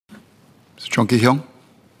Chong Kee Hiong.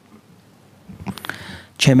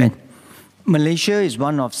 Chairman, Malaysia is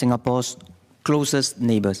one of Singapore's closest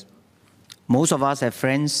neighbors. Most of us have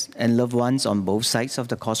friends and loved ones on both sides of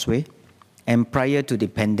the causeway, and prior to the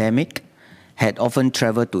pandemic, had often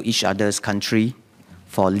traveled to each other's country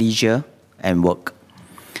for leisure and work.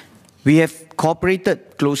 We have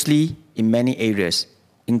cooperated closely in many areas,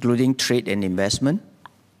 including trade and investment,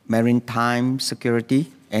 maritime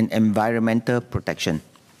security, and environmental protection.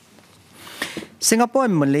 Singapore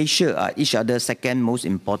and Malaysia are each other's second most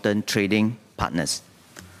important trading partners.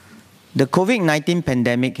 The COVID-19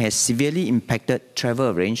 pandemic has severely impacted travel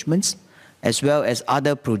arrangements as well as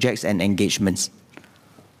other projects and engagements.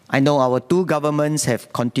 I know our two governments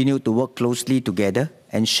have continued to work closely together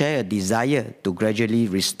and share a desire to gradually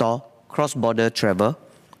restore cross-border travel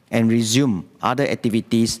and resume other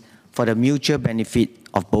activities for the mutual benefit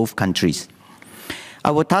of both countries.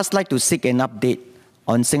 I would thus like to seek an update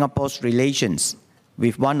on Singapore's relations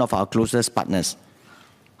with one of our closest partners.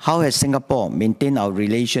 How has Singapore maintained our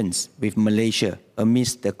relations with Malaysia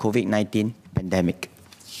amidst the COVID-19 pandemic?